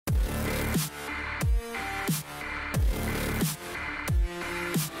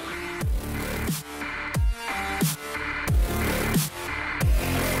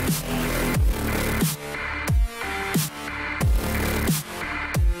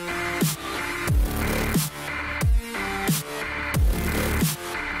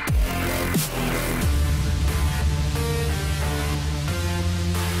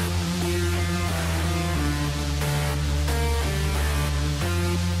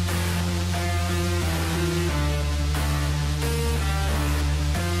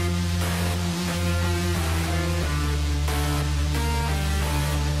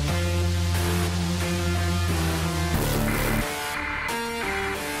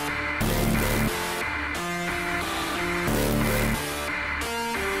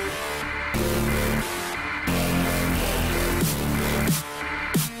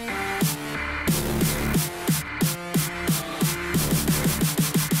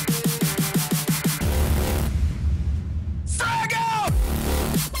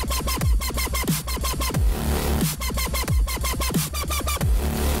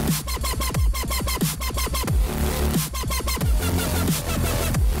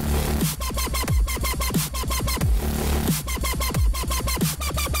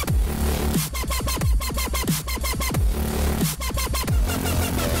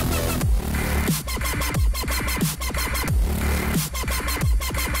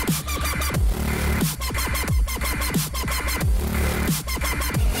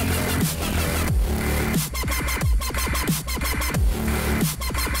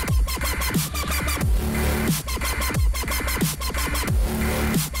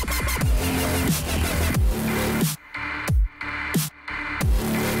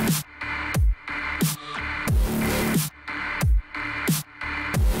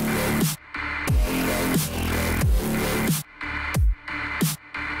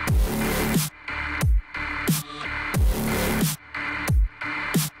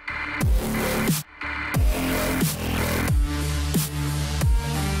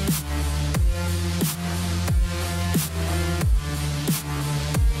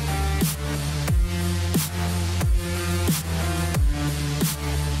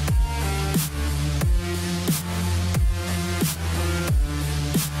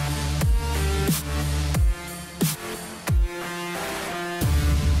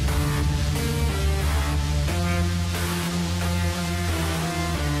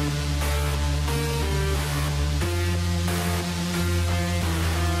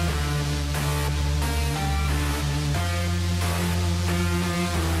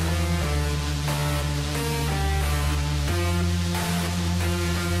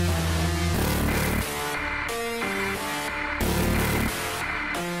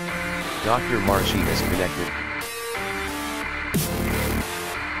Dr. Marshy is connected.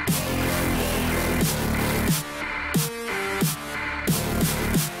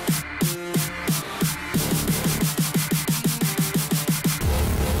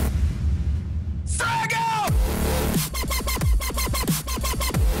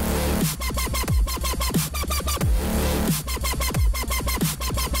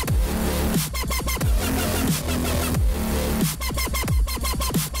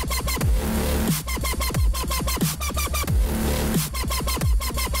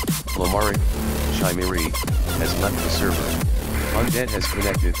 Lomaric, Chimeri, has left the server. Undead has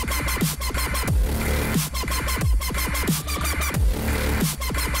connected.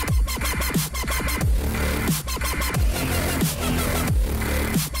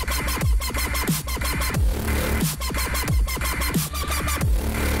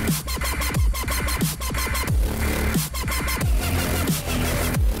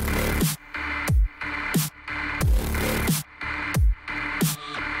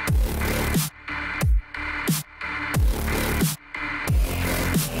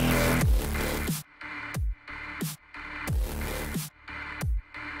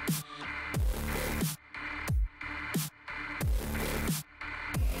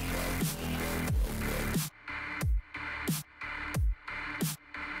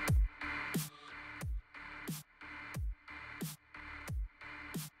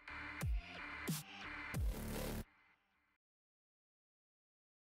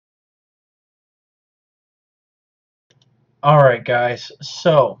 Alright guys,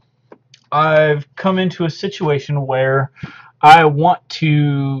 so I've come into a situation where I want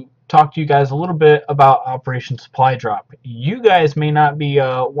to talk to you guys a little bit about Operation Supply Drop. You guys may not be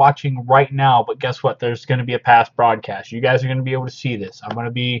watching right now, but guess what? There's going to be a past broadcast. You guys are going to be able to see this. I'm going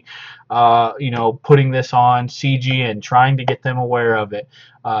to be, putting this on CGN, trying to get them aware of it,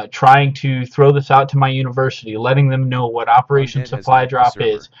 trying to throw this out to my university, letting them know what Operation Supply Drop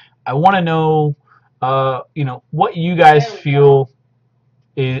is. I want to know, what you guys feel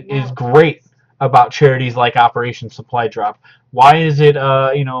is great about charities like Operation Supply Drop. Why is it,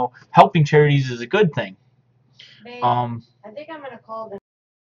 helping charities is a good thing? Babe, I think I'm going to call them.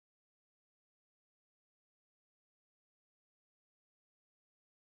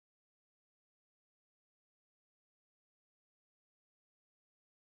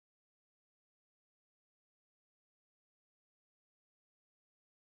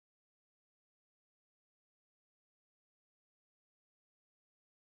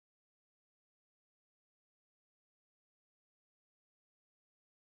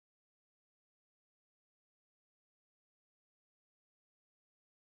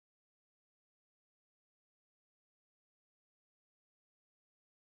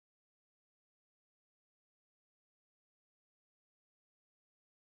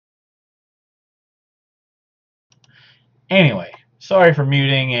 Anyway, sorry for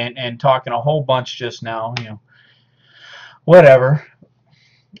muting and talking a whole bunch just now. Whatever.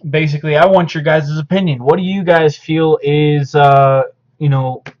 Basically, I want your guys' opinion. What do you guys feel is,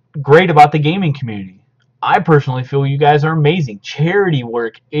 great about the gaming community? I personally feel you guys are amazing. Charity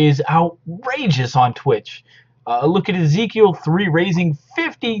work is outrageous on Twitch. Look at Ezekiel 3 raising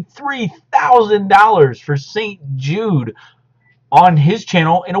 $53,000 for St. Jude on his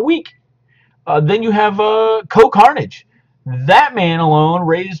channel in a week. Then you have Carnage. That man alone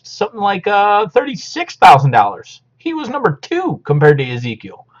raised something like $36,000. He was number 2 compared to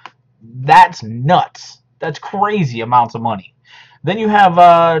Ezekiel. That's nuts. That's crazy amounts of money. Then you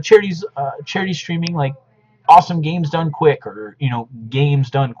have charity streaming like Awesome Games Done Quick, or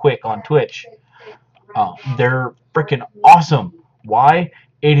Games Done Quick on Twitch. They're freaking awesome. Why?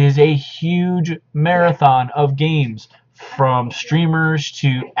 It is a huge marathon of games, from streamers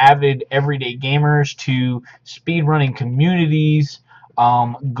to avid everyday gamers to speedrunning communities,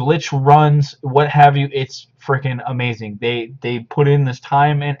 glitch runs, what have you. It's freaking amazing. They put in this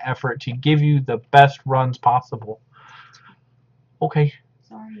time and effort to give you the best runs possible. Okay.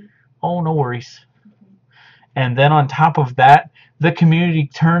 Sorry. Oh, no worries. And then on top of that, the community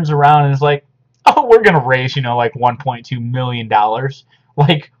turns around and is like, oh, we're going to raise, like $1.2 million.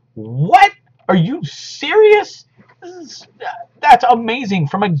 Like, what? Are you serious? That's amazing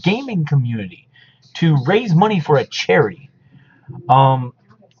from a gaming community to raise money for a charity.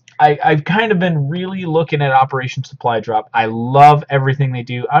 I've kind of been really looking at Operation Supply Drop. I love everything they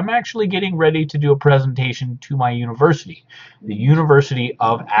do. I'm actually getting ready to do a presentation to my university, the University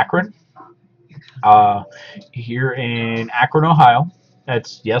of Akron, here in Akron, Ohio.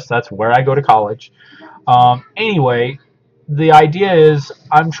 That's where I go to college. Anyway, the idea is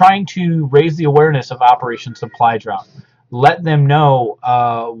I'm trying to raise the awareness of Operation Supply Drop. let them know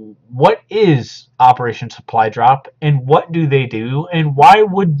what is Operation Supply Drop and what do they do and why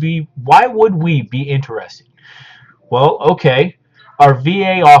would we be interested? Well, okay. Our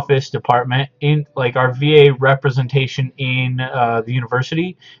VA office department, in like our VA representation in the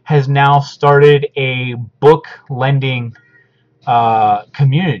university, has now started a book lending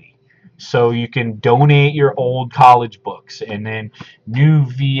community. So you can donate your old college books, and then new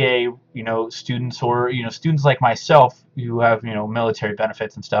VA, students, or students like myself who have military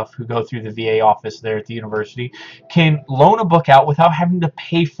benefits and stuff, who go through the VA office there at the university, can loan a book out without having to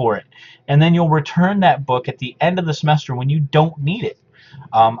pay for it, and then you'll return that book at the end of the semester when you don't need it.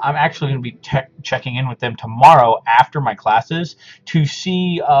 I'm actually going to be checking in with them tomorrow after my classes to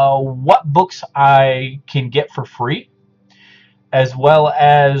see what books I can get for free, as well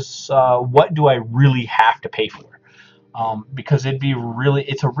as what do I really have to pay for, because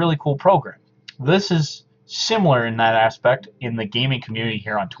it's a really cool program. This is similar in that aspect in the gaming community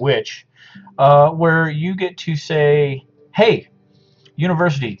here on Twitch, where you get to say, hey,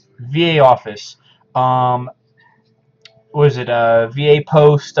 university, VA office, what is it, VA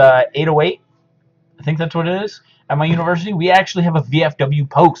post 808, I think that's what it is. At my university, we actually have a VFW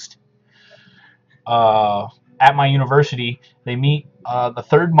post. At my university, they meet the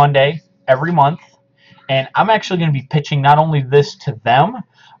third Monday every month, and I'm actually going to be pitching not only this to them,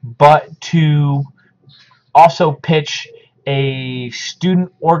 but to also pitch a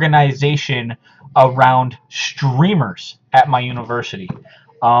student organization around streamers at my university.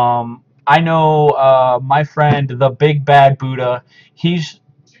 I know my friend, the Big Bad Buddha, he's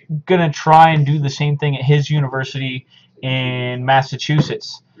going to try and do the same thing at his university in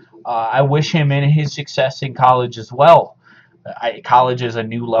Massachusetts. I wish him and his success in college as well. College is a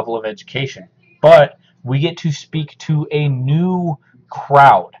new level of education, but we get to speak to a new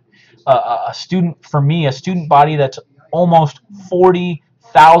crowd. A student body that's almost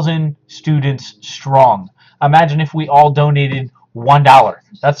 40,000 students strong. Imagine if we all donated $1.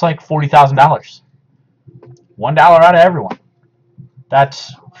 That's like $40,000. $1 out of everyone.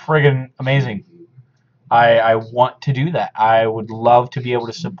 That's friggin' amazing. I want to do that. I would love to be able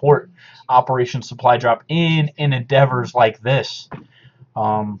to support Operation Supply Drop in endeavors like this.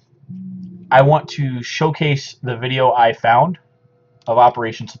 I want to showcase the video I found of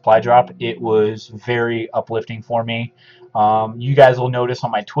Operation Supply Drop. It was very uplifting for me. You guys will notice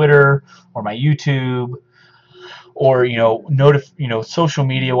on my Twitter or my YouTube or social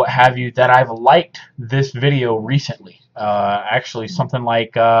media, what have you, that I've liked this video recently. Actually, something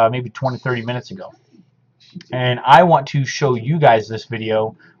like maybe 20-30 minutes ago. And I want to show you guys this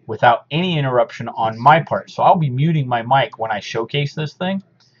video without any interruption on my part. So I'll be muting my mic when I showcase this thing.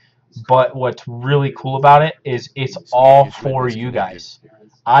 But what's really cool about it is it's all for you guys.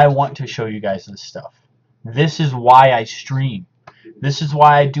 I want to show you guys this stuff. This is why I stream. This is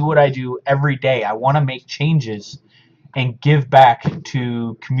why I do what I do every day. I want to make changes and give back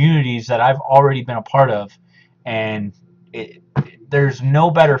to communities that I've already been a part of. And there's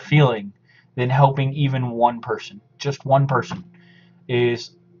no better feeling than helping even one person. Just one person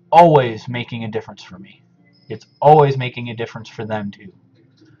is always making a difference for me. It's always making a difference for them too.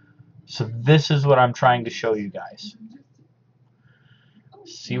 So this is what I'm trying to show you guys.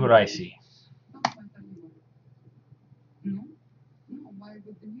 See what I see.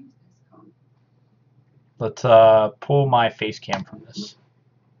 Let's pull my face cam from this.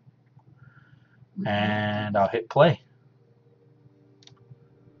 And I'll hit play.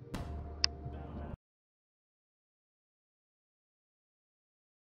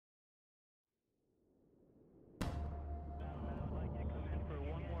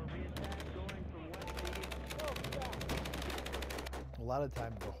 A lot of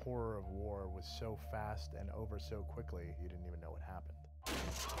times the horror of war was so fast and over so quickly, you didn't even know what happened.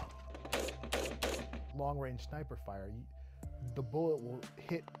 Long-range sniper fire, the bullet will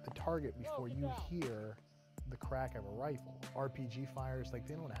hit the target before you hear the crack of a rifle. RPG fires, like,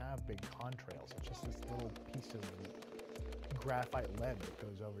 they don't have big contrails. It's just this little piece of graphite lead that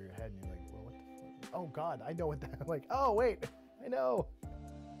goes over your head, and you're like, well, what the fuck? Oh God, I know what that, like, oh wait, I know.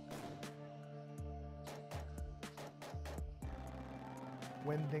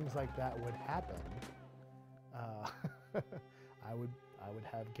 When things like that would happen, I would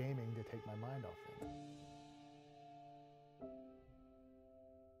have gaming to take my mind off things.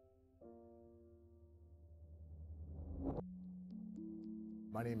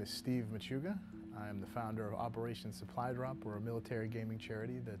 My name is Steve Machuga. I'm the founder of Operation Supply Drop. We're a military gaming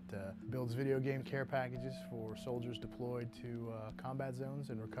charity that builds video game care packages for soldiers deployed to combat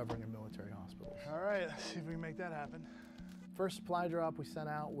zones and recovering in military hospitals. All right, let's see if we can make that happen. First supply drop we sent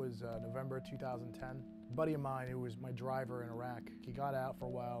out was November 2010. A buddy of mine who was my driver in Iraq, he got out for a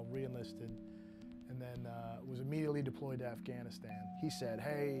while, re-enlisted, and then was immediately deployed to Afghanistan. He said,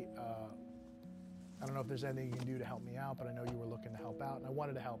 hey, I don't know if there's anything you can do to help me out, but I know you were looking to help out, and I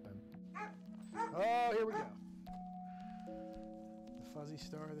wanted to help him. Oh, here we go. The fuzzy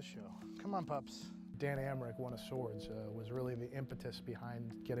star of the show. Come on, pups. Dan Amrich, One of Swords, was really the impetus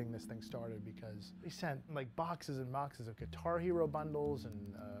behind getting this thing started, because he sent like boxes and boxes of Guitar Hero bundles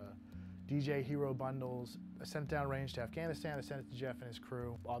and DJ Hero bundles. I sent downrange to Afghanistan, I sent it to Jeff and his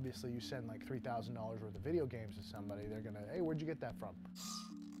crew. Obviously, you send like $3,000 worth of video games to somebody, they're gonna, hey, where'd you get that from?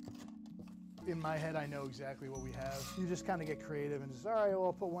 In my head, I know exactly what we have. You just kind of get creative and just, all right, well,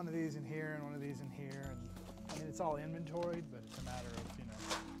 I'll put one of these in here and one of these in here. And I mean, it's all inventoried, but it's a matter of, you know,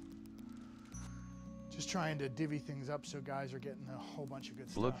 just trying to divvy things up so guys are getting a whole bunch of good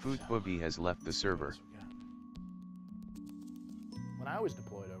stuff. Bloodfoot Boogie has left the server. When I was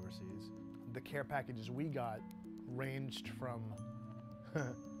deployed overseas, the care packages we got ranged from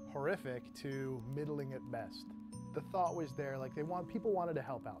horrific to middling at best. The thought was there, like people wanted to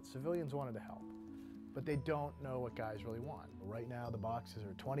help out, civilians wanted to help, but they don't know what guys really want. Right now the boxes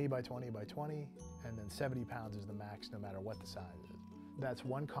are 20 by 20 by 20, and then 70 pounds is the max no matter what the size is. That's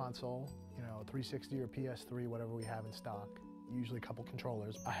one console, you know, 360 or PS3, whatever we have in stock, usually a couple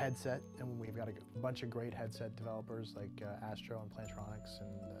controllers, a headset, and we've got a bunch of great headset developers like Astro and Plantronics, and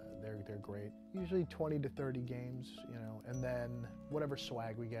they're great. Usually 20 to 30 games, you know, and then whatever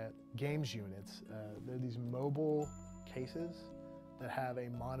swag we get. Games units, they're these mobile cases that have a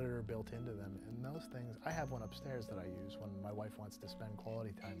monitor built into them, and those things, I have one upstairs that I use when my wife wants to spend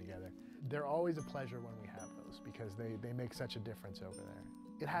quality time together. They're always a pleasure when we have those because they make such a difference over there.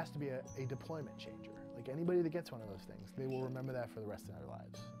 It has to be a deployment changer. Like anybody that gets one of those things, they will remember that for the rest of their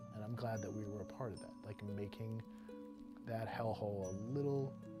lives. And I'm glad that we were a part of that, like making that hellhole a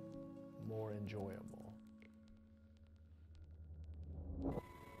little more enjoyable.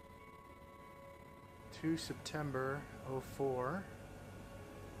 To September 04.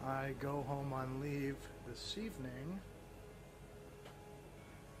 I go home on leave this evening.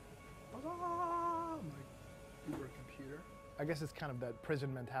 My Uber computer. I guess it's kind of that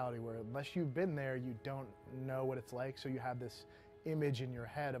prison mentality where unless you've been there, you don't know what it's like. So you have this image in your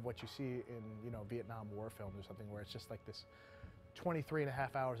head of what you see in, you know, Vietnam War films or something, where it's just like this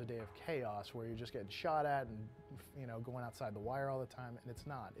 23.5 hours a day of chaos where you're just getting shot at and, you know, going outside the wire all the time. And it's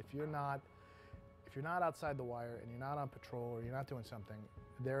not. If you're not outside the wire and you're not on patrol or you're not doing something,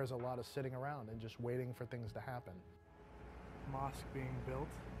 there is a lot of sitting around and just waiting for things to happen. Mosque being built.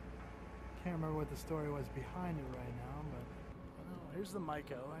 Can't remember what the story was behind it right now, but here's the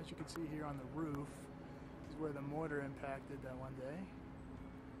Myco. As you can see here on the roof, this is where the mortar impacted that one day.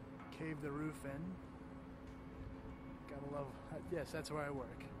 Caved the roof in. Gotta love, yes, that's where I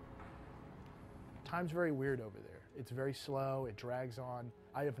work. Time's very weird over there. It's very slow, it drags on.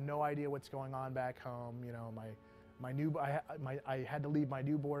 I have no idea what's going on back home. You know, I had to leave my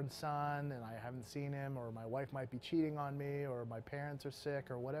newborn son and I haven't seen him, or my wife might be cheating on me, or my parents are sick,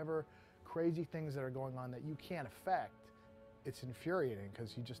 or whatever crazy things that are going on that you can't affect. It's infuriating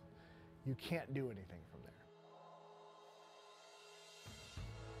because you can't do anything from there.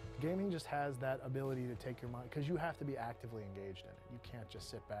 Gaming just has that ability to take your mind, because you have to be actively engaged in it. You can't just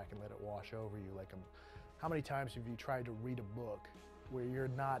sit back and let it wash over you. Like, how many times have you tried to read a book where you're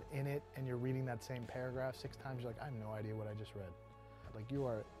not in it and you're reading that same paragraph 6 times? You're like, I have no idea what I just read. Like, you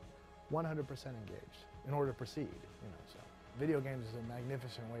are 100% engaged in order to proceed, you know, so. Video games is a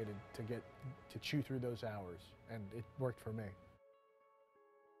magnificent way to chew through those hours, and it worked for me.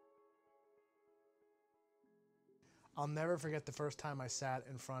 I'll never forget the first time I sat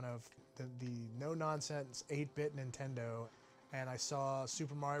in front of the no-nonsense 8-bit Nintendo, and I saw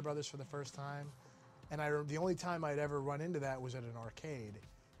Super Mario Brothers for the first time. And the only time I'd ever run into that was at an arcade.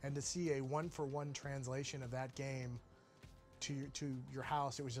 And to see a one-for-one translation of that game to your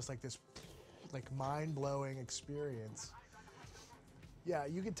house, it was just like this mind-blowing experience. Yeah,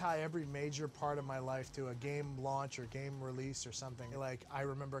 you could tie every major part of my life to a game launch or game release or something. Like, I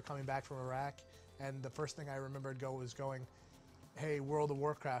remember coming back from Iraq, and the first thing I remembered was going, hey, World of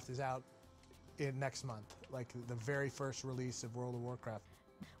Warcraft is out next month. Like, the very first release of World of Warcraft.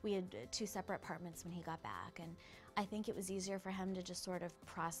 We had 2 separate apartments when he got back, and I think it was easier for him to just sort of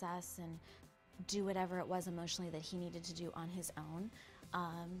process and do whatever it was emotionally that he needed to do on his own.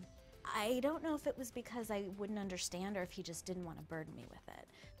 I don't know if it was because I wouldn't understand or if he just didn't want to burden me with it.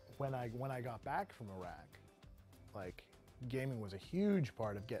 When I got back from Iraq, like, gaming was a huge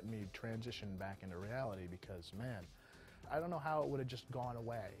part of getting me transitioned back into reality, because, man, I don't know how it would have just gone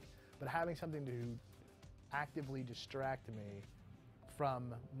away, but having something to actively distract me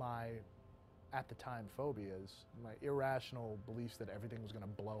from my at the time, phobias, my irrational beliefs that everything was going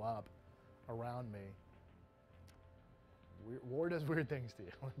to blow up around me. War does weird things to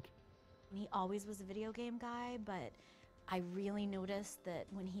you. He always was a video game guy, but I really noticed that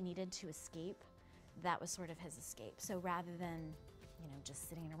when he needed to escape, that was sort of his escape. So rather than, just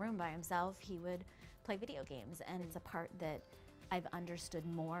sitting in a room by himself, he would play video games. And it's a part that I've understood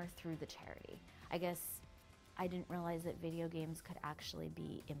more through the charity. I guess I didn't realize that video games could actually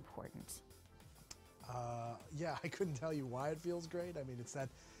be important. Yeah, I couldn't tell you why it feels great. I mean, it's that,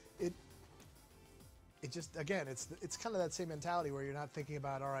 it just, again, it's kind of that same mentality where you're not thinking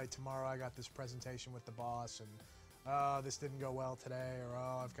about, all right, tomorrow I got this presentation with the boss, and oh, this didn't go well today, or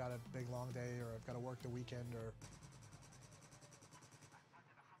oh, I've got a big long day, or I've got to work the weekend, or...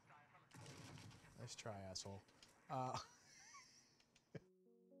 Nice try, asshole.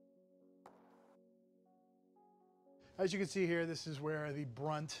 As you can see here, this is where the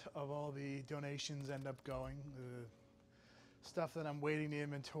brunt of all the donations end up going. The stuff that I'm waiting to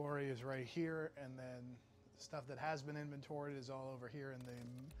inventory is right here, and then the stuff that has been inventoried is all over here in the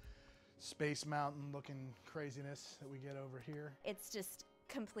Space Mountain looking craziness that we get over here. It's just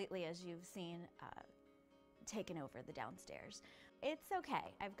completely, as you've seen, taken over the downstairs. It's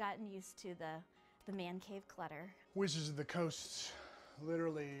okay. I've gotten used to the man cave clutter. Wizards of the Coast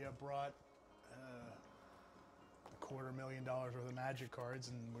literally brought $250,000 worth of magic cards,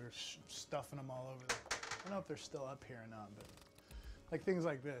 and we're stuffing them all over. I don't know if they're still up here or not, but like things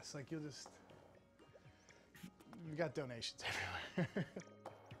like this, like you've got donations everywhere.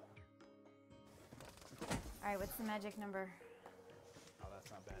 All right, what's the magic number? Oh,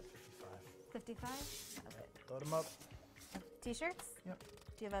 that's not bad, 55. 55? Okay. Load them up. T-shirts? Yep.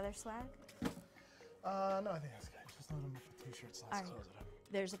 Do you have other swag? No, I think that's good. Just load them up with T-shirts. Let's close it up.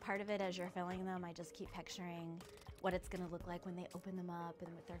 There's a part of it as you're filling them, I just keep picturing what it's gonna look like when they open them up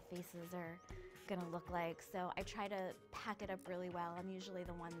and what their faces are gonna look like. So I try to pack it up really well. I'm usually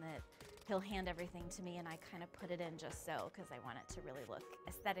the one that he'll hand everything to me, and I kind of put it in just so, because I want it to really look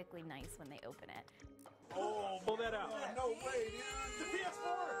aesthetically nice when they open it. Oh, pull that out. No way, dude. The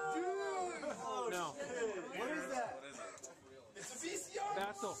PS4. Dude. Oh, no. Shit. What is that? It's a VCR.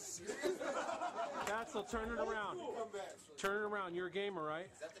 Batzel, turn it around. Turn it around. You're a gamer, right?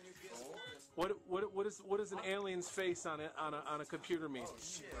 Is that the new PS4? What is an alien's face on a computer mean?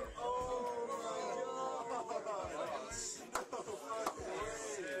 Oh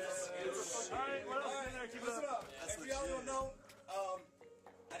Alright, what else is next? Listen up. If y'all don't know,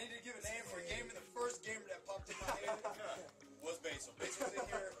 I need to give a name for a gamer. The first gamer that popped in my head was Basil. Basil was in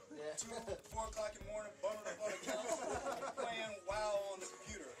here 4 o'clock in the morning, bundled up on accounts, playing WoW on the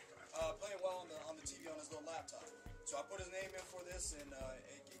computer, playing WoW on the TV on his little laptop. So I put his name in for this, and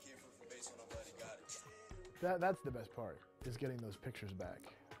it came from Basil, and I'm glad he got it. That's the best part, is getting those pictures back,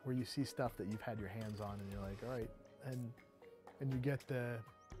 where you see stuff that you've had your hands on, and you're like, all right, and you get the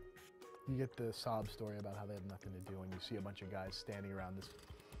sob story about how they have nothing to do, and you see a bunch of guys standing around this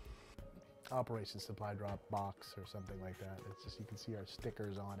OperationSupplyDrop box or something like that. It's just, you can see our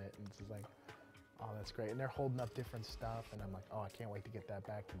stickers on it, and it's just like, oh, that's great. And they're holding up different stuff, and I'm like, oh, I can't wait to get that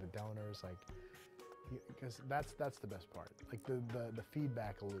back to the donors, like, because that's the best part, like the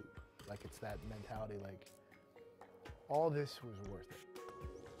feedback loop. Like, it's that mentality, like, all this was worth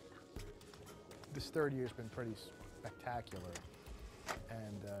it. This third year's been pretty spectacular.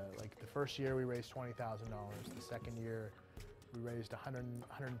 And like the first year we raised $20,000. The second year we raised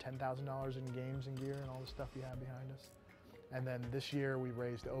 $110,000 in games and gear and all the stuff you have behind us. And then this year we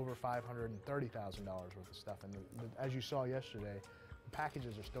raised over $530,000 worth of stuff. And as you saw yesterday, the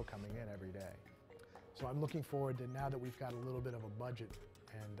packages are still coming in every day. So I'm looking forward to, now that we've got a little bit of a budget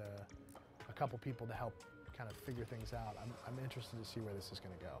and a couple people to help kind of figure things out, I'm interested to see where this is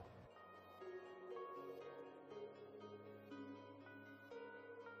going to go.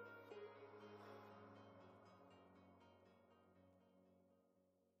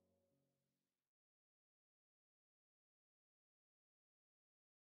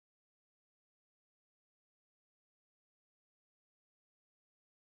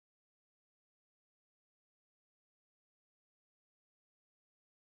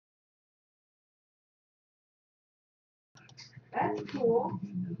 That's cool.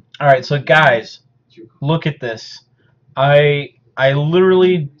 All right, so guys, look at this. I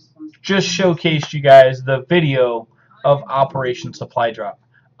literally just showcased you guys the video of Operation Supply Drop.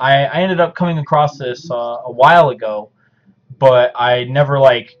 I ended up coming across this a while ago, but I never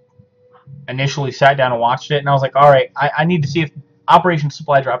initially sat down and watched it, and I was like, all right, I need to see if Operation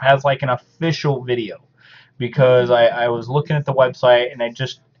Supply Drop has like an official video, because I was looking at the website and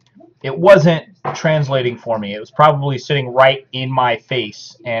it wasn't translating for me. It was probably sitting right in my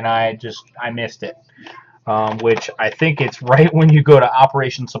face, and I missed it. Which I think it's right when you go to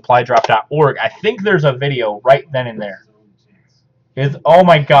OperationSupplyDrop.org. I think there's a video right then and there. Oh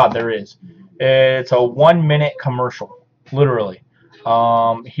my God, there is. It's a 1-minute commercial, literally.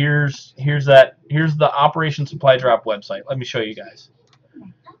 Here's the Operation Supply Drop website. Let me show you guys.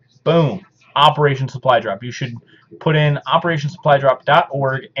 Boom, Operation Supply Drop. You should put in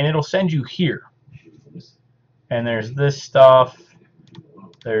OperationSupplyDrop.org, and it'll send you here. And there's this stuff.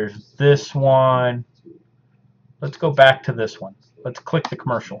 There's this one. Let's go back to this one. Let's click the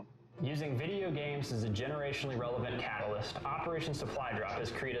commercial. Using video games as a generationally relevant catalyst, Operation Supply Drop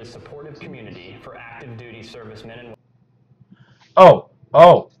has created a supportive community for active duty servicemen and women.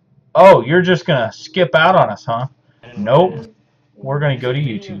 Oh, you're just going to skip out on us, huh? Nope. We're going to go to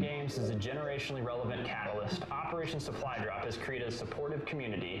YouTube. Video games as a generationally relevant catalyst, Operation Supply Drop has created a supportive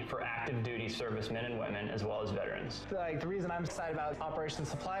community for active duty servicemen and women as well as veterans. Like, the reason I'm excited about Operation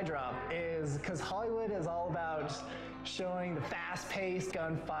Supply Drop is because Hollywood is all about showing the fast-paced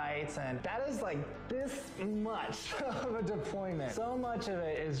gunfights, and that is like this much of a deployment. So much of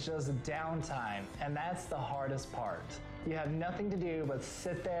it is just downtime, and that's the hardest part. You have nothing to do but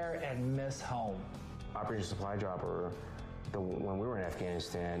sit there and miss home. Operation Supply Drop, when we were in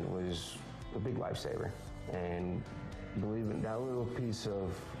Afghanistan, was a big lifesaver, and believe it, that little piece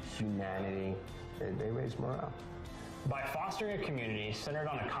of humanity, they raised morale. By fostering a community centered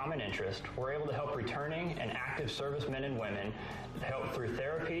on a common interest, we're able to help returning and active servicemen and women help through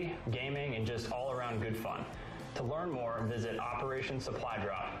therapy, gaming, and just all-around good fun. To learn more, visit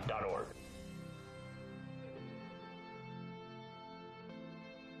OperationSupplyDrop.org.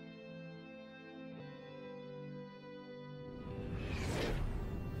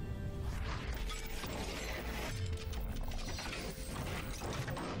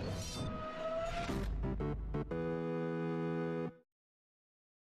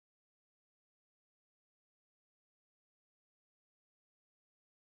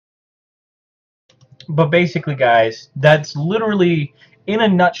 But basically, guys, that's literally, in a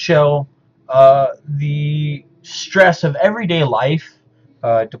nutshell, the stress of everyday life,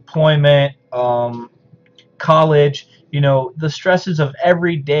 deployment, college, the stresses of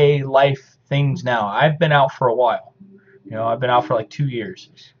everyday life things now. I've been out for a while. I've been out for like 2 years.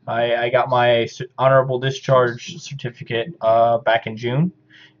 I got my honorable discharge certificate back in June.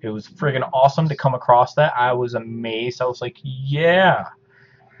 It was friggin' awesome to come across that. I was amazed. I was like, yeah.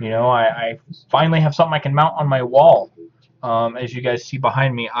 I finally have something I can mount on my wall. As you guys see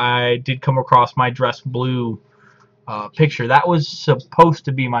behind me, I did come across my dress blue picture. That was supposed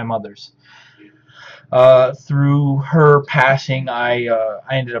to be my mother's. Through her passing, I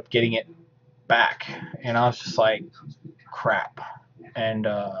ended up getting it back, and I was just like, crap. And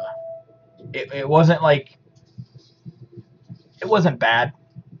it wasn't like, it wasn't bad,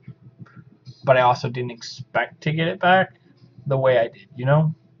 but I also didn't expect to get it back the way I did,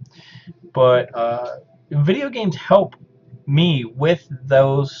 But video games help me with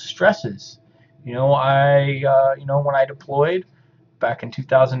those stresses. When I deployed back in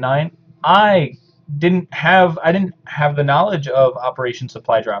 2009, I didn't have the knowledge of Operation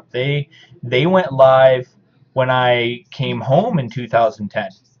Supply Drop. They went live when I came home in 2010.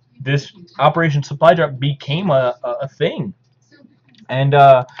 This Operation Supply Drop became a thing. And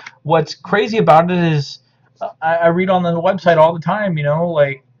what's crazy about it is I read on the website all the time,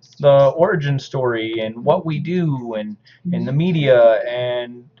 like the origin story and what we do, and in the media,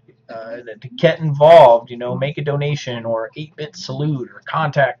 and to get involved, make a donation or 8-bit salute or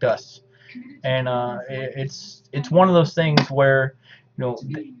contact us. And it's one of those things where,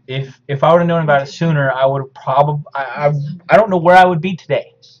 if I would have known about it sooner, I would probably, I don't know where I would be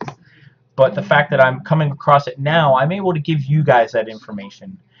today. But the fact that I'm coming across it now, I'm able to give you guys that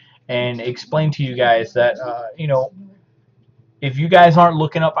information and explain to you guys that, if you guys aren't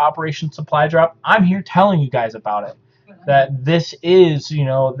looking up Operation Supply Drop, I'm here telling you guys about it. That this is,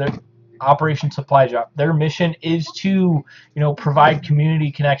 the Operation Supply Drop. Their mission is to, provide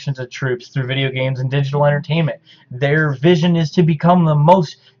community connections to troops through video games and digital entertainment. Their vision is to become the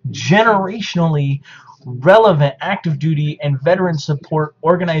most generationally relevant active duty and veteran support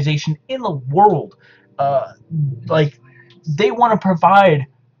organization in the world. They want to provide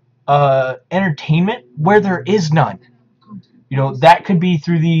entertainment where there is none. That could be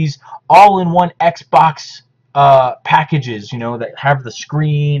through these all-in-one Xbox packages, that have the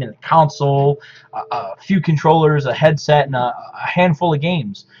screen and the console, a few controllers, a headset, and a handful of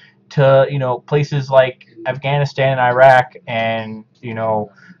games, to places like Afghanistan and Iraq, and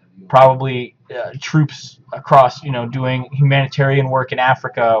probably troops across, doing humanitarian work in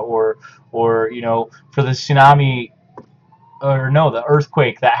Africa, or for the tsunami, or no, the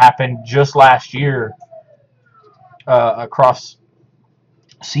earthquake that happened just last year across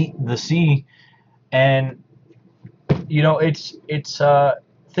the sea. And it's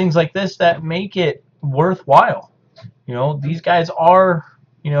things like this that make it worthwhile. These guys are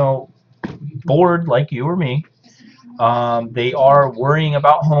bored like you or me. They are worrying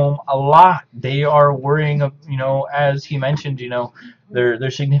about home a lot. They are worrying of, as he mentioned,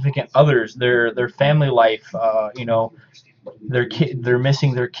 their significant others, their family life, they're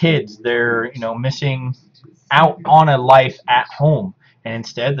missing their kids. They're, missing out on a life at home, and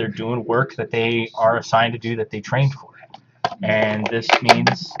instead they're doing work that they are assigned to do, that they trained for. And this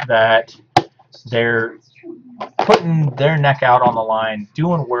means that they're putting their neck out on the line,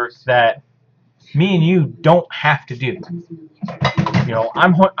 doing work that me and you don't have to do.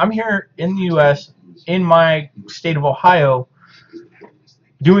 I'm here in the U.S., in my state of Ohio,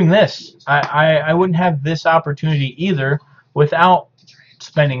 doing this. I wouldn't have this opportunity either without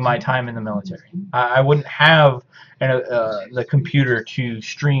spending my time in the military. I wouldn't have the computer to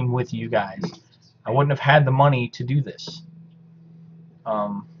stream with you guys. I wouldn't have had the money to do this.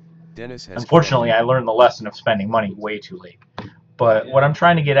 Unfortunately, I learned the lesson of spending money way too late. But what I'm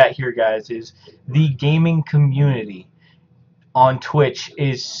trying to get at here, guys, is the gaming community on Twitch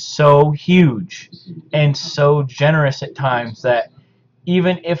is so huge and so generous at times that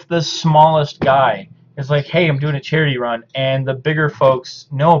even if the smallest guy is like, hey, I'm doing a charity run, and the bigger folks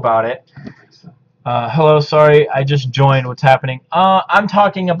know about it. Hello, sorry, I just joined. What's happening? I'm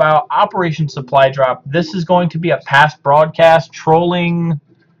talking about Operation Supply Drop. This is going to be a past broadcast trolling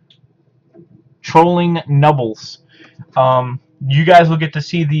Nubbles. You guys will get to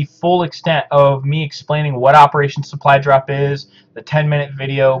see the full extent of me explaining what Operation Supply Drop is, the 10-minute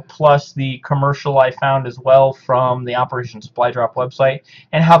video, plus the commercial I found as well from the Operation Supply Drop website,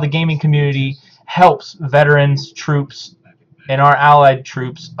 and how the gaming community helps veterans, troops, and our allied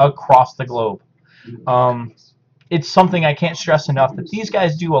troops across the globe. It's something I can't stress enough, that these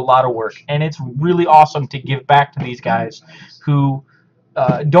guys do a lot of work, and it's really awesome to give back to these guys who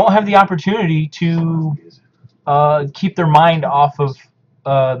don't have the opportunity to keep their mind off of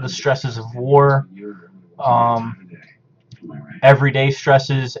the stresses of war, everyday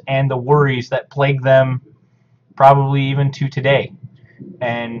stresses, and the worries that plague them probably even to today.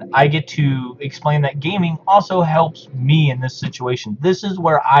 And I get to explain that gaming also helps me in this situation. This is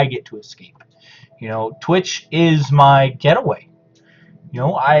where I get to escape. Twitch is my getaway.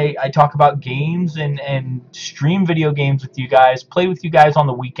 I talk about games and stream video games with you guys, play with you guys on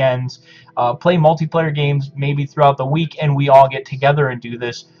the weekends, play multiplayer games maybe throughout the week, and we all get together and do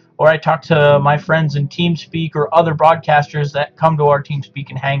this. Or I talk to my friends in TeamSpeak or other broadcasters that come to our TeamSpeak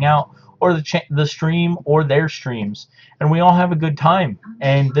and hang out, or the stream or their streams, and we all have a good time.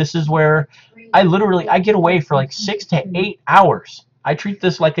 And this is where I get away for like 6 to 8 hours. I treat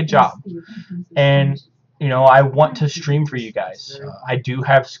this like a job, and I want to stream for you guys. I do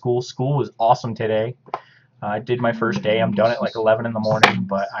have school. School was awesome today. I did my first day. I'm done at like 11 in the morning,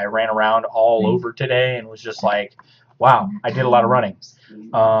 but I ran around all over today and was just like, wow, I did a lot of running.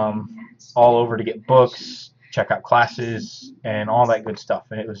 All over to get books, check out classes, and all that good stuff.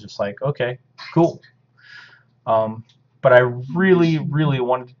 And it was just like, okay, cool. But I really, really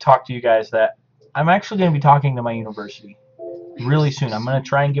wanted to talk to you guys that I'm actually going to be talking to my university really soon. I'm going to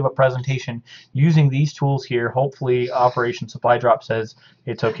try and give a presentation using these tools here. Hopefully Operation Supply Drop says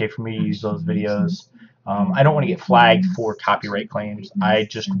it's okay for me to use those videos. I don't want to get flagged for copyright claims. I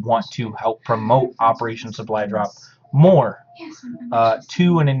just want to help promote Operation Supply Drop more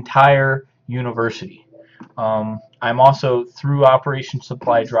to an entire university. I'm also, through Operation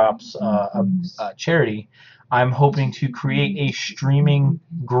Supply Drop's charity, I'm hoping to create a streaming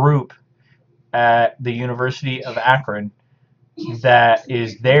group at the University of Akron that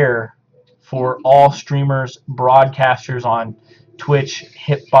is there for all streamers, broadcasters on Twitch,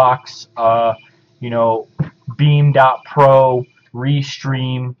 Hitbox, Beam.pro,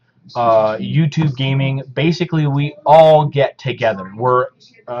 Restream, YouTube Gaming. Basically, we all get together. We're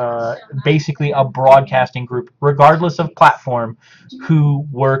basically a broadcasting group, regardless of platform, who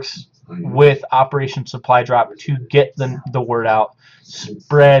works with Operation Supply Drop to get the word out,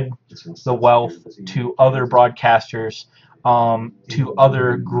 spread the wealth to other broadcasters, to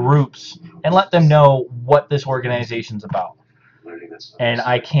other groups, and let them know what this organization's about. And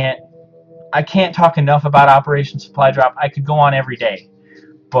I can't talk enough about Operation Supply Drop. I could go on every day,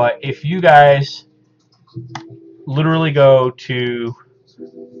 but if you guys literally go to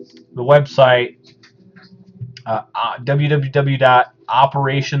the website www.operationsupply.com,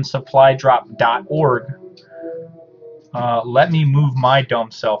 OperationSupplyDrop.org. Let me move my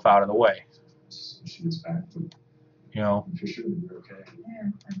dumb self out of the way. You know,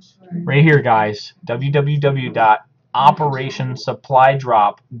 right here, guys,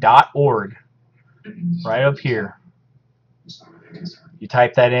 www.OperationSupplyDrop.org. Right up here. You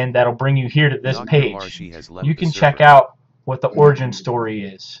type that in, that'll bring you here to this Dr. page. Marshy has left You the can server. check out what the origin story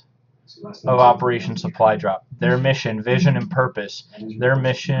is of Operation Supply Drop. Their mission, vision, and purpose. Their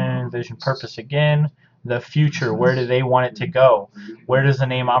mission, vision, purpose again. The future, where do they want it to go? Where does the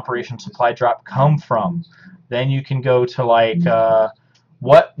name Operation Supply Drop come from? Then you can go to like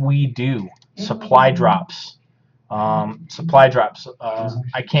what we do, supply drops. Supply drops.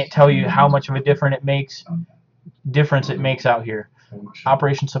 I can't tell you how much of a difference it makes out here.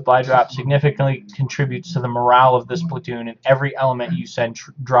 Operation Supply Drop significantly contributes to the morale of this platoon and every element you send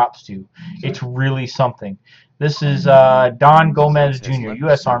drops to. It's really something. This is Don Gomez Jr.,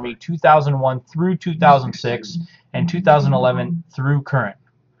 U.S. Army, 2001 through 2006 and 2011 through current.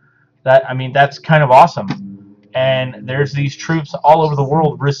 That's kind of awesome. And there's these troops all over the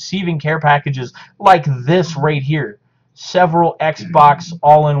world receiving care packages like this right here. Several Xbox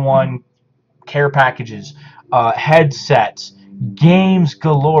all-in-one care packages, headsets, games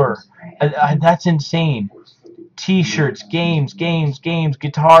galore. That's insane. T-shirts, games,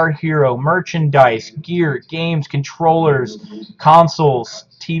 Guitar Hero, merchandise, gear, games, controllers, consoles,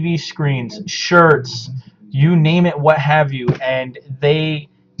 TV screens, shirts, you name it, what have you. And they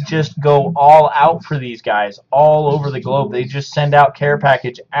just go all out for these guys all over the globe. They just send out care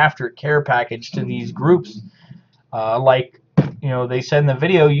package after care package to these groups. They said in the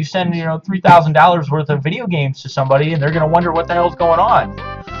video, you send, $3,000 worth of video games to somebody and they're going to wonder what the hell's going on.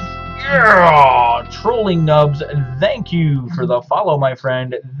 Yeah! Trolling Nubs, thank you for the follow, my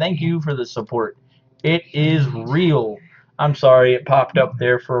friend. Thank you for the support. It is real. I'm sorry, it popped up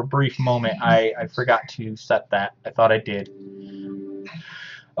there for a brief moment. I forgot to set that. I thought I did.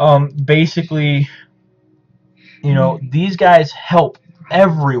 Basically, these guys help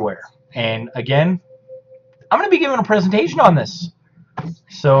everywhere. And again, I'm going to be giving a presentation on this.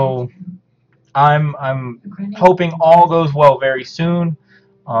 So I'm hoping all goes well very soon.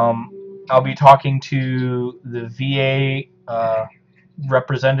 I'll be talking to the VA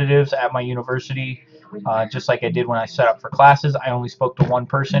representatives at my university, just like I did when I set up for classes. I only spoke to one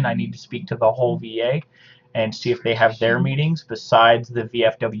person. I need to speak to the whole VA and see if they have their meetings besides the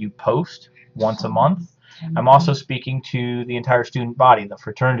VFW post once a month. I'm also speaking to the entire student body, the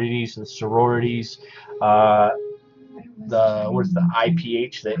fraternities, the sororities, the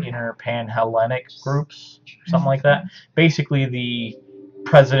IPH, the Inter-Pan-Hellenic groups, something like that. Basically, the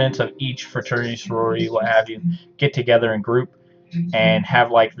presidents of each fraternity, sorority, what have you, get together in group and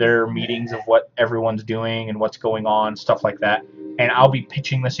have like their meetings of what everyone's doing and what's going on, stuff like that. And I'll be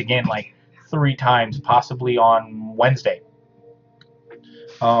pitching this again like 3 times, possibly on Wednesday.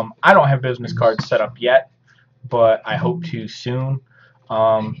 I don't have business cards set up yet, but I hope to soon.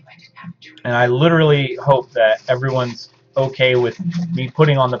 And I literally hope that everyone's okay with me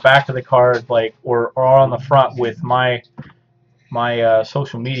putting on the back of the card, like, or on the front with my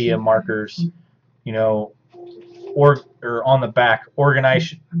social media markers, or on the back,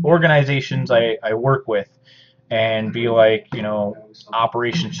 organizations I work with, and be like,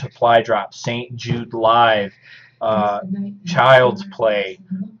 Operation Supply Drop, St. Jude Live, Child's Play.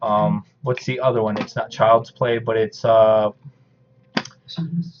 What's the other one? It's not Child's Play, but it's what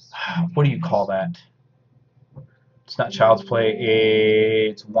do you call that? It's not Child's Play.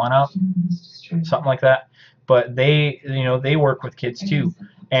 It's One Up, something like that. But they work with kids too.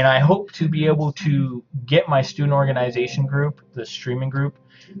 And I hope to be able to get my student organization group, the streaming group,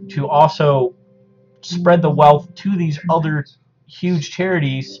 to also spread the wealth to these other huge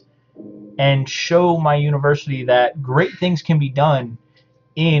charities and show my university that great things can be done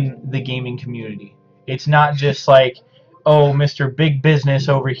in the gaming community. It's not just like, oh, Mr. Big Business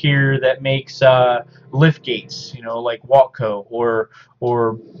over here that makes lift gates, like Waltco, or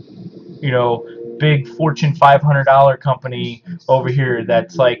big Fortune 500 company over here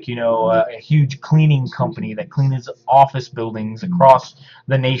that's like, a huge cleaning company that cleans office buildings across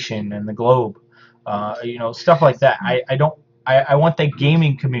the nation and the globe. Stuff like that. I want the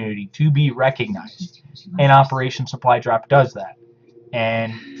gaming community to be recognized, and Operation Supply Drop does that.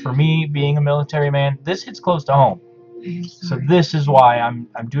 And for me, being a military man, this hits close to home. So this is why I'm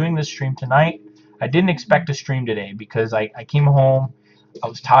doing this stream tonight. I didn't expect to stream today because I came home, I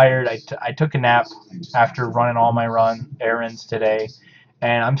was tired, I took a nap after running all my errands today,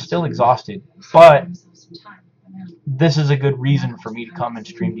 and I'm still exhausted. But this is a good reason for me to come and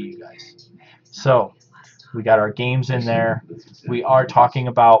stream to you guys. So We got our games in there. We are talking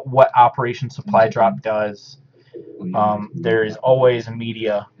about what Operation Supply Drop does. There is always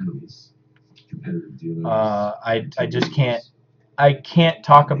media. I just can't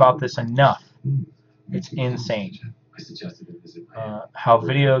talk about this enough. It's insane. How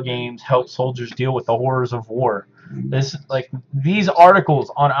video games help soldiers deal with the horrors of war. These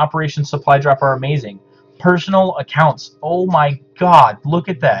articles on Operation Supply Drop are amazing. Personal accounts. Oh my God, look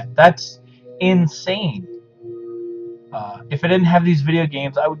at that. That's insane. If I didn't have these video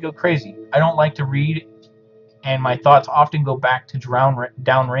games, I would go crazy. I don't like to read, and my thoughts often go back to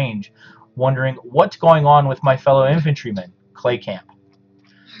downrange, wondering what's going on with my fellow infantrymen. Clay Camp.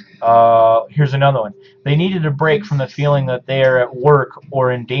 Here's another one. They needed a break from the feeling that they are at work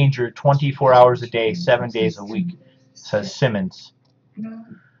or in danger 24 hours a day, 7 days a week, says Simmons.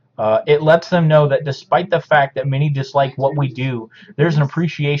 It lets them know that despite the fact that many dislike what we do, there's an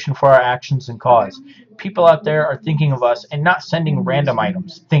appreciation for our actions and cause. People out there are thinking of us and not sending random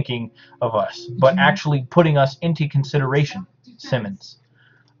items thinking of us, but actually putting us into consideration, Simmons.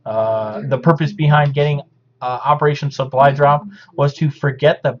 The purpose behind getting Operation Supply Drop was to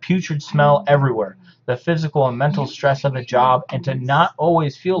forget the putrid smell everywhere, the physical and mental stress of the job, and to not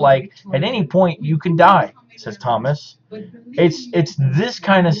always feel like at any point you can die, says Thomas. It's this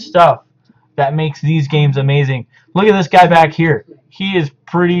kind of stuff that makes these games amazing. Look at this guy back here. He is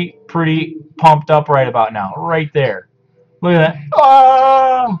pretty pumped up right about now, right there. Look at that.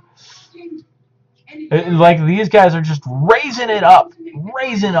 Oh! Like, these guys are just raising up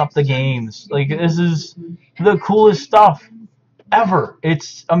the games. Like, this is the coolest stuff ever.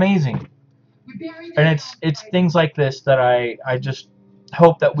 It's amazing. And it's things like this that I just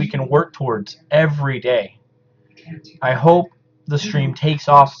hope that we can work towards every day. I hope the stream takes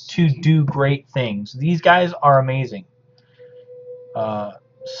off to do great things. These guys are amazing.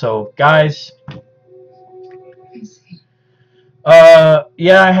 So, guys,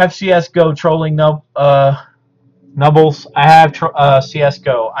 yeah, I have CSGO trolling Nubbles. I have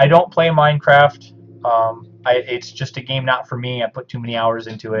CSGO. I don't play Minecraft. It's just a game not for me. I put too many hours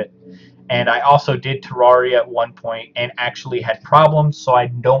into it. And I also did Terraria at one point and actually had problems, so I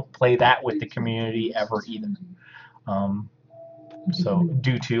don't play that with the community ever either. So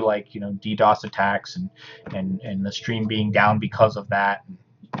due to, like, DDoS attacks and the stream being down because of that,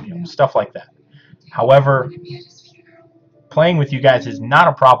 and, stuff like that. However, playing with you guys is not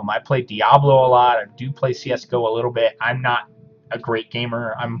a problem. I play Diablo a lot. I do play CSGO a little bit. I'm not a great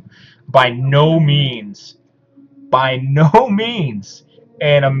gamer. I'm by no means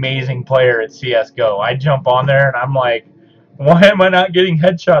an amazing player at CSGO. I jump on there and I'm like, why am I not getting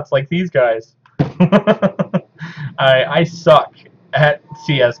headshots like these guys? I suck at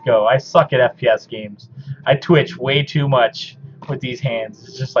CSGO. I suck at FPS games. I twitch way too much with these hands.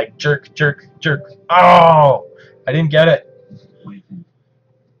 It's just like jerk, jerk, jerk. Oh, I didn't get it.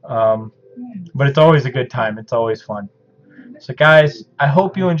 But it's always a good time. It's always fun. So, guys, I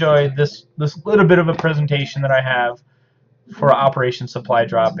hope you enjoyed this little bit of a presentation that I have for Operation Supply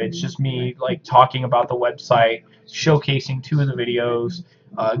Drop. It's just me, like, talking about the website, showcasing 2 of the videos,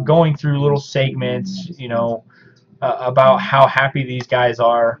 going through little segments, about how happy these guys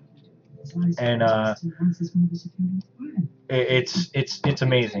are, and it's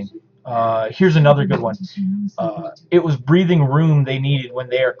amazing. Here's another good one. It was breathing room they needed when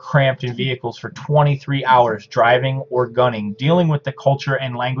they are cramped in vehicles for 23 hours driving or gunning, dealing with the culture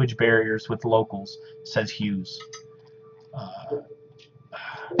and language barriers with locals, says Hughes.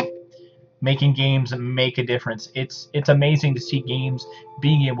 Making games make a difference. It's amazing to see games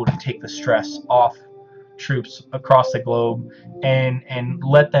being able to take the stress off troops across the globe and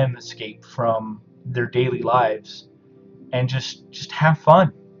let them escape from their daily lives and just have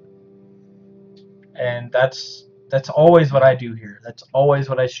fun. And that's always what I do here. That's always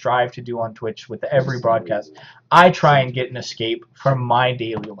what I strive to do on Twitch with every broadcast. I try and get an escape from my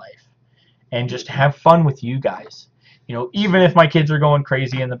daily life and just have fun with you guys. Even if my kids are going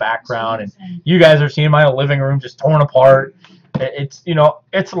crazy in the background and you guys are seeing my living room just torn apart,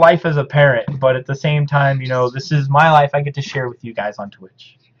 it's life as a parent, but at the same time, this is my life I get to share with you guys on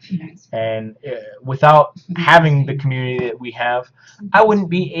Twitch. And without having the community that we have, I wouldn't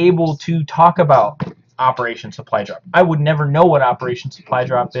be able to talk about Operation Supply Drop. I would never know what Operation Supply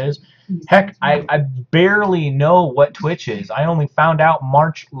Drop is. Heck, I barely know what Twitch is. I only found out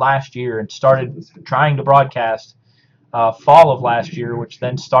March last year and started trying to broadcast fall of last year, which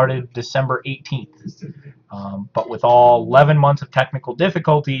then started December 18th. But with all 11 months of technical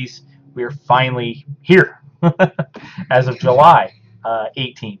difficulties, we're finally here as of July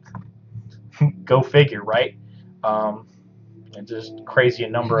 18th. Go figure, right? It's just crazy a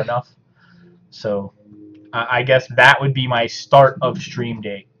number enough. So I guess that would be my start of stream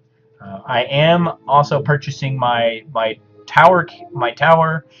day. I am also purchasing my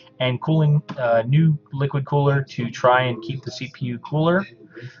tower and cooling new liquid cooler to try and keep the CPU cooler.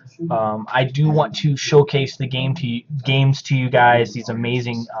 I do want to showcase the games to you guys, these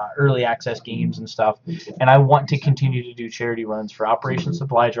amazing early access games and stuff, and I want to continue to do charity runs for Operation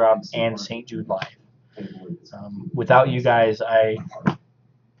Supply Drop and St. Jude Live. Without you guys, I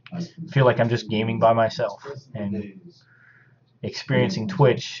feel like I'm just gaming by myself, and experiencing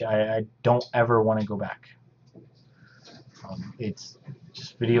Twitch, I don't ever want to go back. It's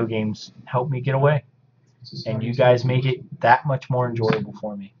just video games help me get away, and you guys make it that much more enjoyable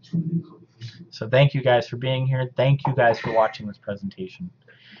for me. So thank you guys for being here. Thank you guys for watching this presentation.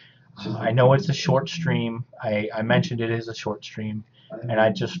 I know it's a short stream. I mentioned it is a short stream, and I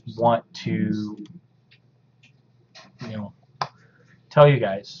just want to, tell you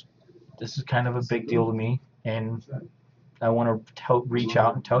guys this is kind of a big deal to me, and I want to reach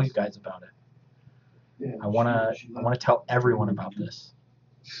out and tell you guys about it. I want to tell everyone about this.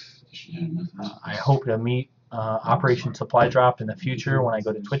 I hope to meet Operation Supply Drop in the future when I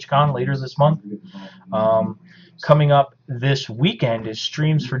go to TwitchCon later this month. Coming up this weekend is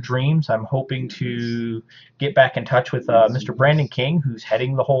Streams for Dreams. I'm hoping to get back in touch with Mr. Brandon King, who's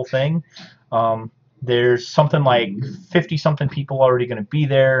heading the whole thing. There's something like 50-something people already going to be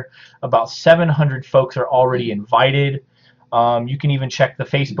there. About 700 folks are already invited. You can even check the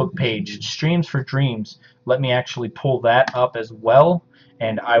Facebook page, Streams for Dreams. Let me actually pull that up as well,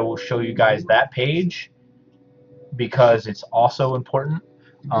 and I will show you guys that page because it's also important.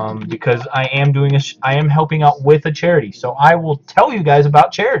 Because I am helping out with a charity, so I will tell you guys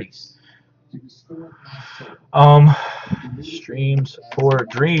about charities. Streams for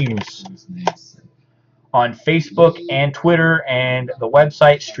Dreams on Facebook and Twitter, and the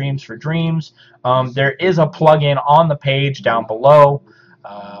website Streams for Dreams. There is a plugin on the page down below.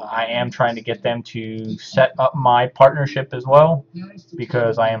 I am trying to get them to set up my partnership as well,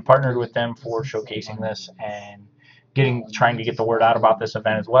 because I am partnered with them for showcasing this and trying to get the word out about this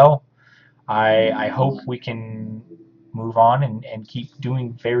event as well. I hope we can move on and keep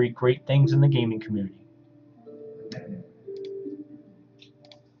doing very great things in the gaming community.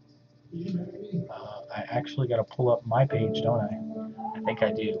 I actually got to pull up my page, don't I? I think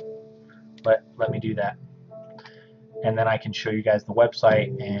I do. Let me do that. And then I can show you guys the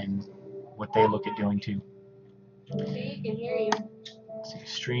website and what they look at doing too. See, can hear you. Let's see,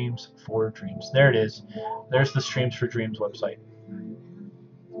 Streams for Dreams. There it is. There's the Streams for Dreams website.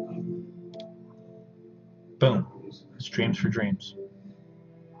 Boom. Streams for Dreams.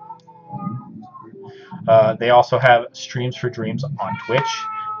 They also have Streams for Dreams on Twitch.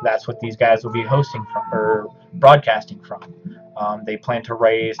 That's what these guys will be hosting from, or broadcasting from. They plan to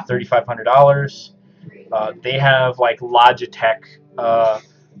raise $3,500. They have like Logitech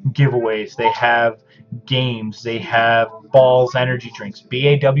giveaways. They have games. They have Balls energy drinks.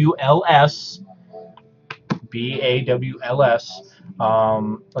 BAWLS.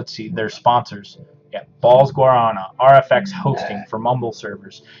 Let's see, they're sponsors. Yeah, Balls Guarana, RFX Hosting for Mumble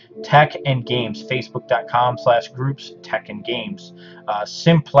servers, Tech and Games, Facebook.com/groups Tech and Games,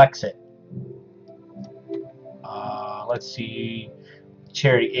 Simplexit. Let's see,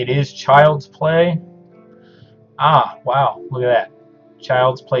 charity. It is Child's Play. Ah, wow, look at that.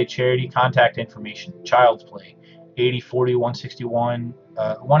 Child's Play charity contact information. Child's Play, 8040 161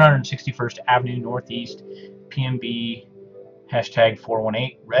 161st Avenue Northeast, PMB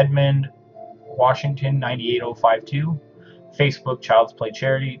 #418 Redmond, Washington 98052. Facebook Child's Play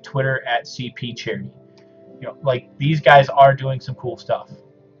Charity, Twitter @CP Charity. Like, these guys are doing some cool stuff.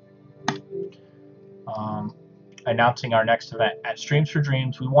 Announcing our next event at Streams for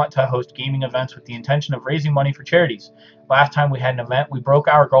Dreams. We want to host gaming events with the intention of raising money for charities. Last time we had an event, we broke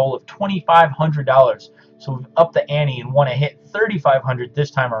our goal of $2,500, so we've upped the ante and want to hit $3,500 this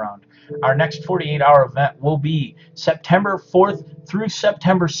time around. Our next 48-hour event will be September 4th through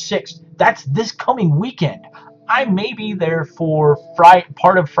September 6th. That's this coming weekend. I may be there for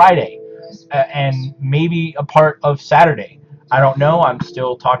part of Friday and maybe a part of Saturday. I don't know. I'm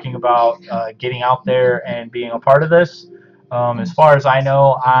still talking about getting out there and being a part of this. As far as I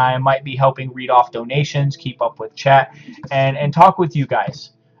know, I might be helping read off donations, keep up with chat, and talk with you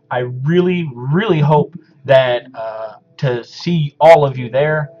guys. I really, really hope that to see all of you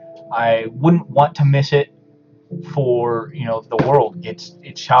there. I wouldn't want to miss it for the world. It's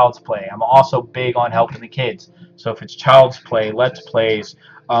Child's Play. I'm also big on helping the kids. So if it's Child's Play, Let's Plays,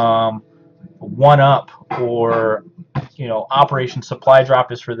 1-Up, or Operation Supply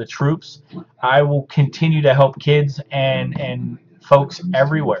Drop is for the troops, I will continue to help kids and folks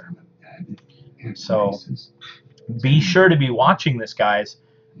everywhere. So be sure to be watching this, guys.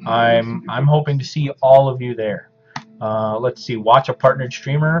 I'm hoping to see all of you there. Let's see. Watch a partnered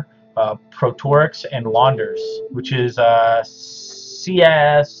streamer, Protorix and Launders, which is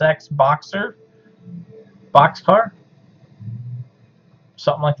CSX Boxcar,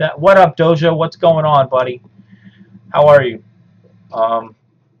 something like that. What up, Doja? What's going on, buddy? How are you?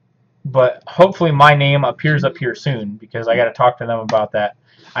 But hopefully my name appears up here soon, because I got to talk to them about that.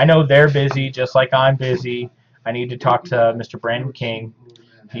 I know they're busy, just like I'm busy. I need to talk to Mr. Brandon King.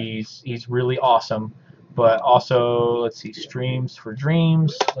 He's really awesome. But also, let's see, Streams for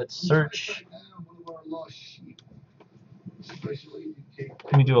Dreams. Let's search.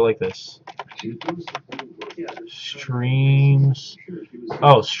 Let me do it like this. Streams.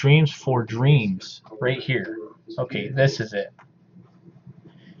 Oh, Streams for Dreams. Right here. Okay, this is it.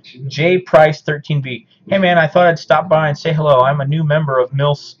 J Price 13B. Hey man, I thought I'd stop by and say hello. I'm a new member of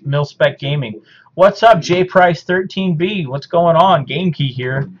Milspec Gaming. What's up, J Price 13B? What's going on? Game Key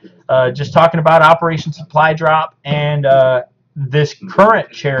here. Just talking about Operation Supply Drop and this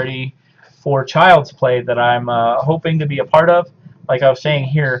current charity for Child's Play that I'm hoping to be a part of. Like I was saying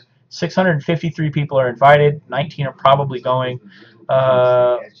here, 653 people are invited. 19 are probably going.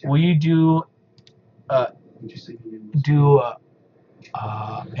 Will you do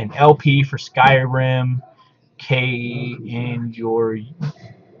an LP for Skyrim K in your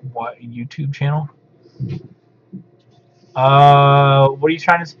YouTube channel? What are you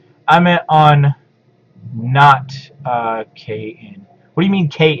trying to say? I meant on not K in. What do you mean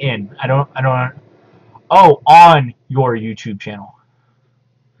K in? I don't. Oh, on your YouTube channel.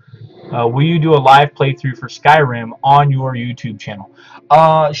 Will you do a live playthrough for Skyrim on your YouTube channel?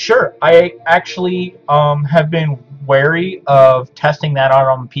 Sure. I actually have been wary of testing that out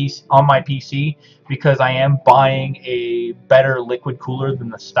on my PC, because I am buying a better liquid cooler than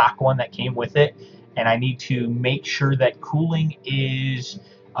the stock one that came with it, and I need to make sure that cooling is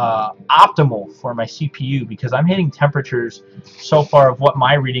optimal for my CPU, because I'm hitting temperatures so far of what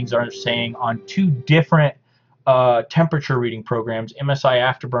my readings are saying on two different temperature reading programs, MSI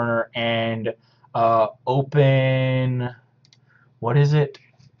Afterburner and Open, what is it?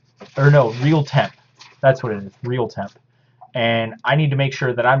 Or no, Real Temp. That's what it is, Real Temp. And I need to make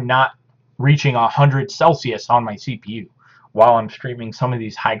sure that I'm not reaching 100 Celsius on my CPU while I'm streaming some of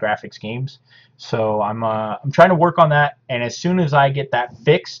these high graphics games. So I'm trying to work on that, and as soon as I get that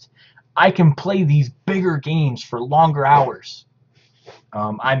fixed, I can play these bigger games for longer hours.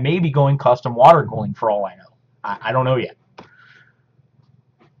 I may be going custom water cooling for all I know. I don't know yet.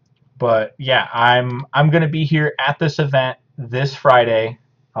 But yeah, I'm going to be here at this event this Friday.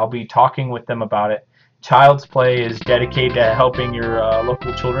 I'll be talking with them about it. Child's Play is dedicated to helping your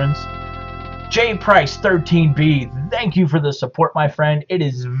local children's. J Price 13B, thank you for the support, my friend. It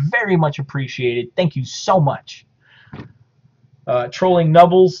is very much appreciated. Thank you so much. Trolling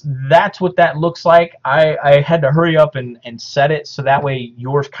Nubbles, that's what that looks like. I had to hurry up and set it so that way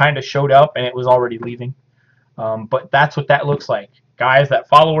yours kind of showed up and it was already leaving. But that's what that looks like. Guys, that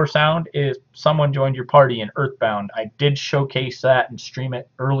follower sound is someone joined your party in Earthbound. I did showcase that and stream it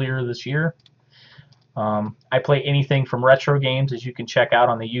earlier this year. I play anything from retro games, as you can check out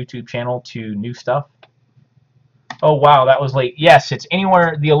on the YouTube channel, to new stuff. Oh wow, that was late. Yes, it's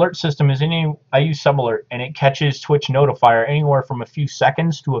anywhere. The alert system is any. I use SubAlert, and it catches Twitch Notifier anywhere from a few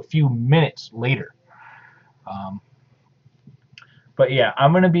seconds to a few minutes later. But yeah,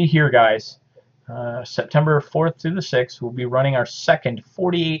 I'm gonna be here, guys. September 4th through the 6th, we'll be running our second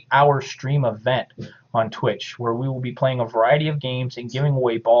 48-hour stream event on Twitch, where we will be playing a variety of games and giving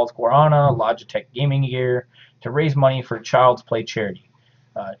away balls, guarana, Logitech gaming gear to raise money for Child's Play charity.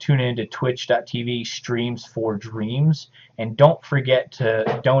 Tune in to twitch.tv StreamsforDreams, and don't forget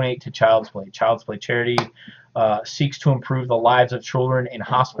to donate to Child's Play. Child's Play charity seeks to improve the lives of children in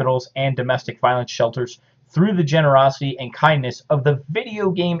hospitals and domestic violence shelters through the generosity and kindness of the video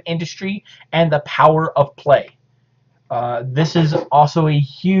game industry and the power of play. This is also a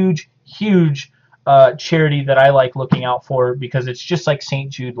huge, huge charity that I like looking out for, because it's just like St.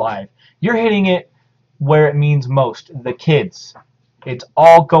 Jude Live. You're hitting it where it means most, the kids. It's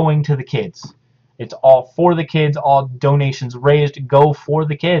all going to the kids. It's all for the kids. All donations raised go for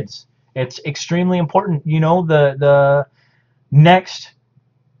the kids. It's extremely important. You know, the next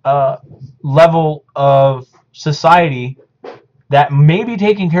level of society that may be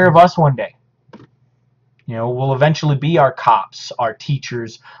taking care of us one day, you know, will eventually be our cops, our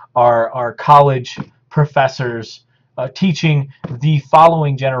teachers, our college professors, teaching the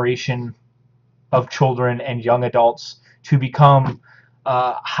following generation of children and young adults to become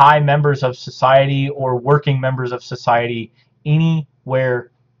high members of society or working members of society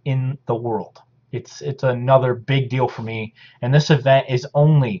anywhere in the world. It's another big deal for me, and this event is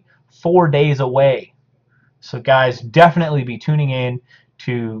only 4 days away. So guys, definitely be tuning in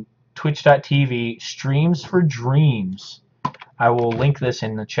to twitch.tv StreamsforDreams. I will link this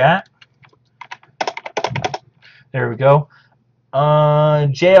in the chat. There we go.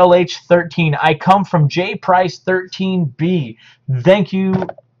 JLH13. I come from JPrice13B. Thank you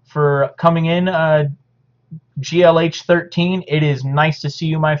for coming in, GLH13. It is nice to see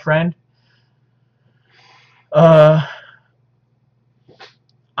you, my friend.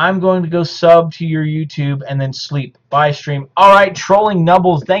 I'm going to go sub to your YouTube and then sleep. Bye, stream. All right, Trolling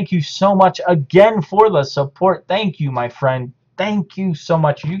Nubbles, thank you so much again for the support. Thank you, my friend. Thank you so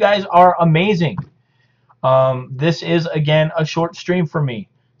much. You guys are amazing. This is, again, a short stream for me.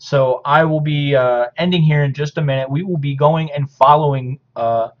 So I will be ending here in just a minute. We will be going and following,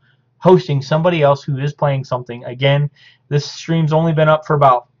 hosting somebody else who is playing something. Again, this stream's only been up for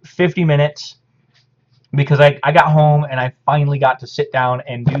about 50 minutes. Because I got home and I finally got to sit down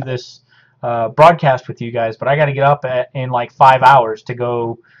and do this broadcast with you guys. But I got to get up in like 5 hours to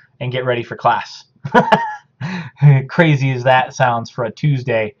go and get ready for class. Crazy as that sounds for a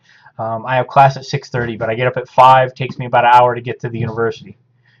Tuesday. I have class at 6:30, but I get up at 5. Takes me about an hour to get to the university.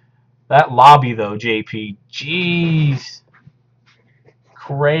 That lobby, though, JP. Jeez.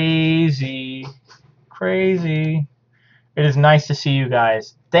 Crazy. Crazy. It is nice to see you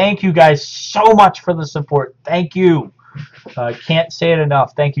guys. Thank you guys so much for the support. Thank you. Can't say it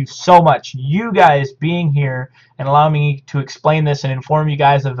enough. Thank you so much. You guys being here and allowing me to explain this and inform you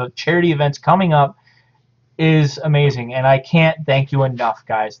guys of the charity events coming up is amazing. And I can't thank you enough,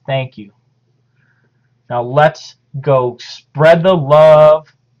 guys. Thank you. Now let's go spread the love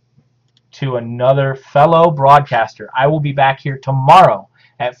to another fellow broadcaster. I will be back here tomorrow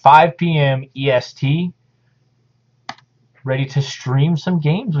at 5 p.m. EST. Ready to stream some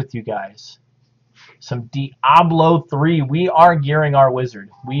games with you guys. Some Diablo 3. We are gearing our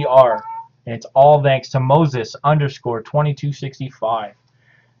wizard. We are. And it's all thanks to Moses_2265.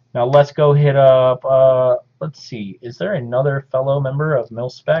 Now let's go hit up, let's see. Is there another fellow member of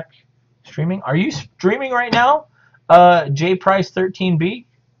MilSpec streaming? Are you streaming right now? JPrice13B?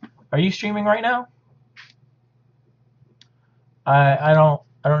 Are you streaming right now? I don't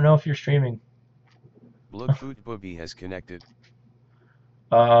know if you're streaming. Bloodfood Booby has connected.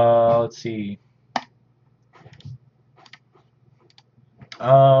 Let's see.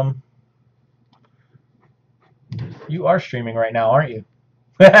 You are streaming right now, aren't you?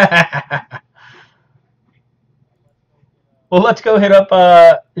 Well, let's go hit up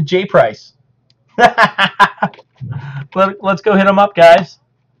JPrice. Let's go hit him up, guys.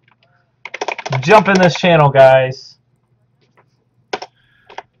 Jump in this channel, guys.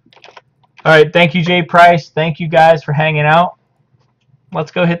 All right, thank you, JPrice. Thank you guys for hanging out.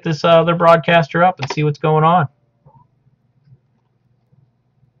 Let's go hit this other broadcaster up and see what's going on.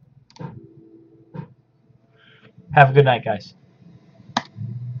 Have a good night, guys.